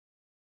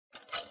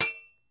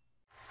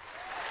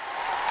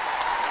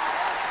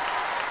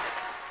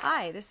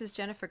Hi, this is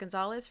Jennifer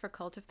Gonzalez for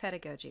Cult of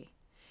Pedagogy.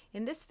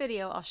 In this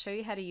video, I'll show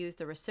you how to use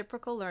the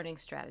reciprocal learning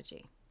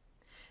strategy.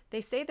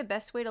 They say the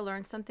best way to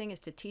learn something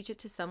is to teach it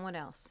to someone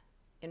else.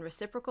 In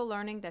reciprocal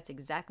learning, that's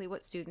exactly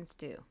what students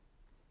do.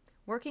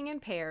 Working in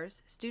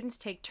pairs, students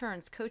take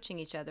turns coaching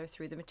each other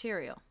through the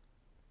material.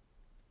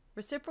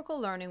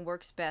 Reciprocal learning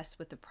works best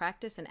with the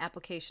practice and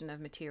application of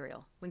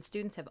material, when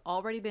students have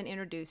already been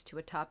introduced to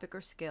a topic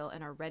or skill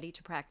and are ready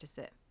to practice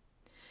it.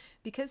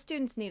 Because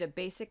students need a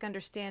basic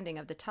understanding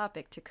of the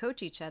topic to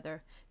coach each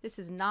other, this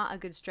is not a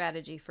good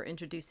strategy for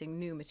introducing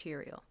new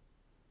material.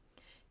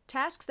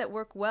 Tasks that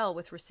work well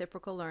with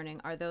reciprocal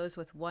learning are those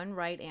with one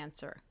right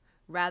answer,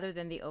 rather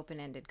than the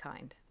open-ended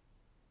kind.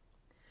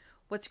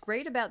 What's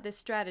great about this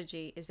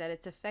strategy is that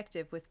it's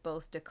effective with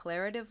both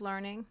declarative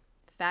learning,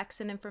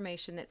 facts and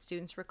information that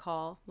students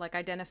recall, like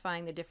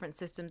identifying the different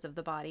systems of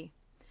the body,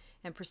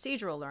 and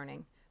procedural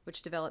learning,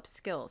 which develops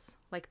skills,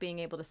 like being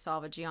able to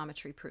solve a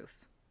geometry proof.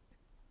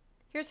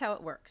 Here's how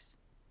it works.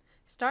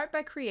 Start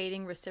by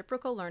creating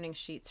reciprocal learning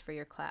sheets for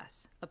your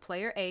class, a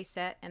Player A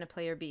set and a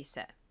Player B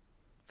set.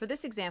 For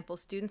this example,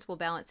 students will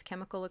balance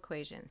chemical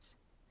equations.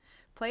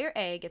 Player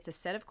A gets a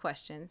set of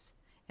questions,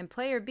 and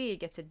Player B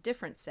gets a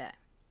different set.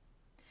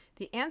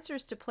 The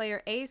answers to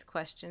Player A's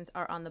questions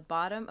are on the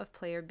bottom of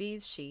Player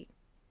B's sheet,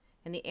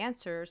 and the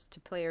answers to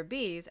Player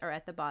B's are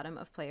at the bottom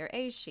of Player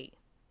A's sheet.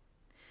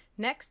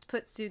 Next,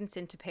 put students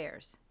into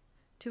pairs.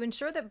 To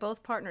ensure that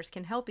both partners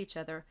can help each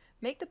other,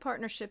 make the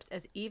partnerships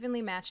as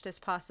evenly matched as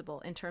possible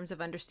in terms of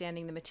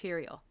understanding the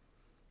material.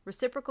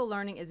 Reciprocal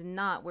learning is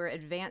not where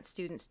advanced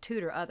students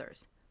tutor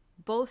others.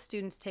 Both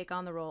students take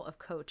on the role of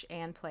coach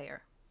and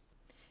player.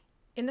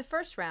 In the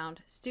first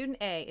round, student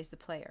A is the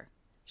player.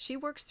 She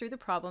works through the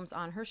problems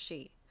on her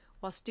sheet,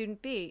 while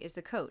student B is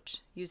the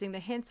coach, using the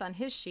hints on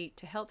his sheet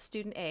to help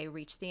student A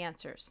reach the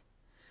answers.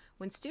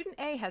 When student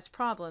A has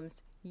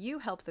problems, you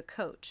help the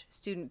coach,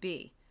 student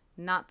B,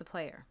 not the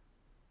player.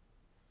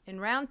 In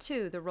round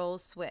 2, the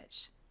roles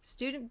switch.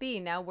 Student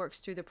B now works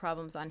through the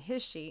problems on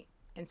his sheet,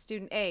 and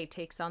student A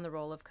takes on the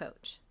role of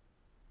coach.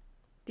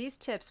 These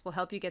tips will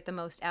help you get the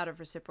most out of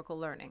reciprocal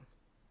learning.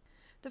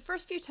 The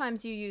first few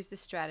times you use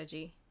this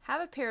strategy,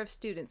 have a pair of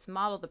students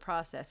model the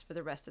process for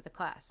the rest of the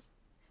class.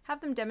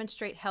 Have them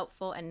demonstrate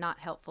helpful and not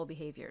helpful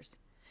behaviors.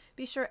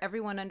 Be sure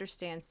everyone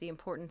understands the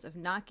importance of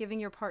not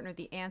giving your partner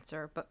the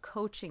answer, but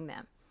coaching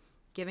them,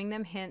 giving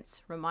them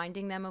hints,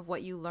 reminding them of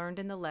what you learned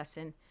in the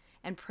lesson,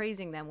 and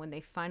praising them when they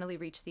finally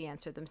reach the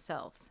answer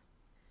themselves.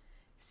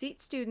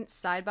 Seat students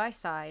side by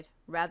side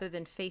rather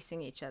than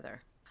facing each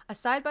other. A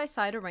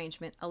side-by-side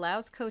arrangement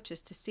allows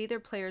coaches to see their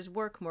players'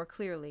 work more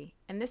clearly,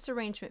 and this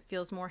arrangement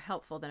feels more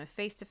helpful than a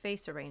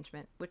face-to-face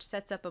arrangement, which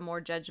sets up a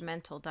more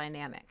judgmental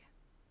dynamic.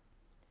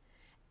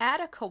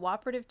 Add a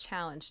cooperative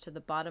challenge to the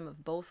bottom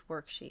of both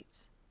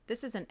worksheets.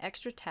 This is an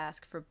extra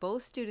task for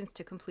both students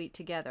to complete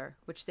together,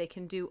 which they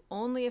can do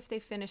only if they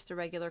finish the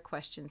regular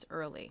questions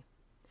early.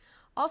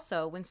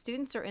 Also, when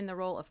students are in the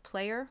role of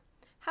player,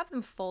 have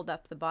them fold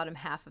up the bottom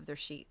half of their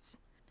sheets.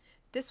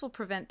 This will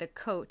prevent the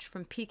coach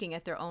from peeking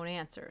at their own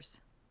answers.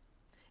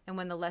 And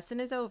when the lesson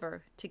is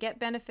over, to get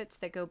benefits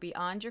that go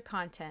beyond your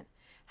content,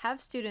 have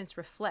students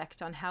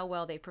reflect on how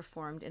well they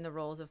performed in the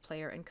roles of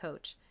player and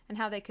coach, and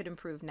how they could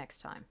improve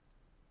next time.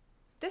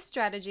 This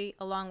strategy,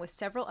 along with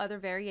several other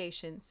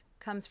variations,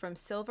 comes from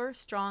Silver,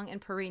 Strong,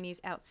 and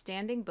Perini's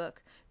outstanding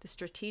book, The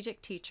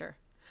Strategic Teacher,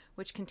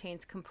 which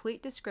contains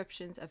complete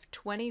descriptions of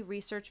 20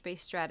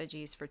 research-based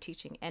strategies for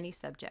teaching any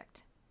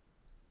subject.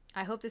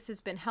 I hope this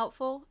has been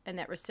helpful and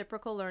that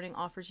reciprocal learning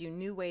offers you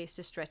new ways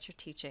to stretch your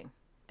teaching.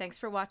 Thanks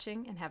for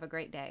watching and have a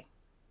great day.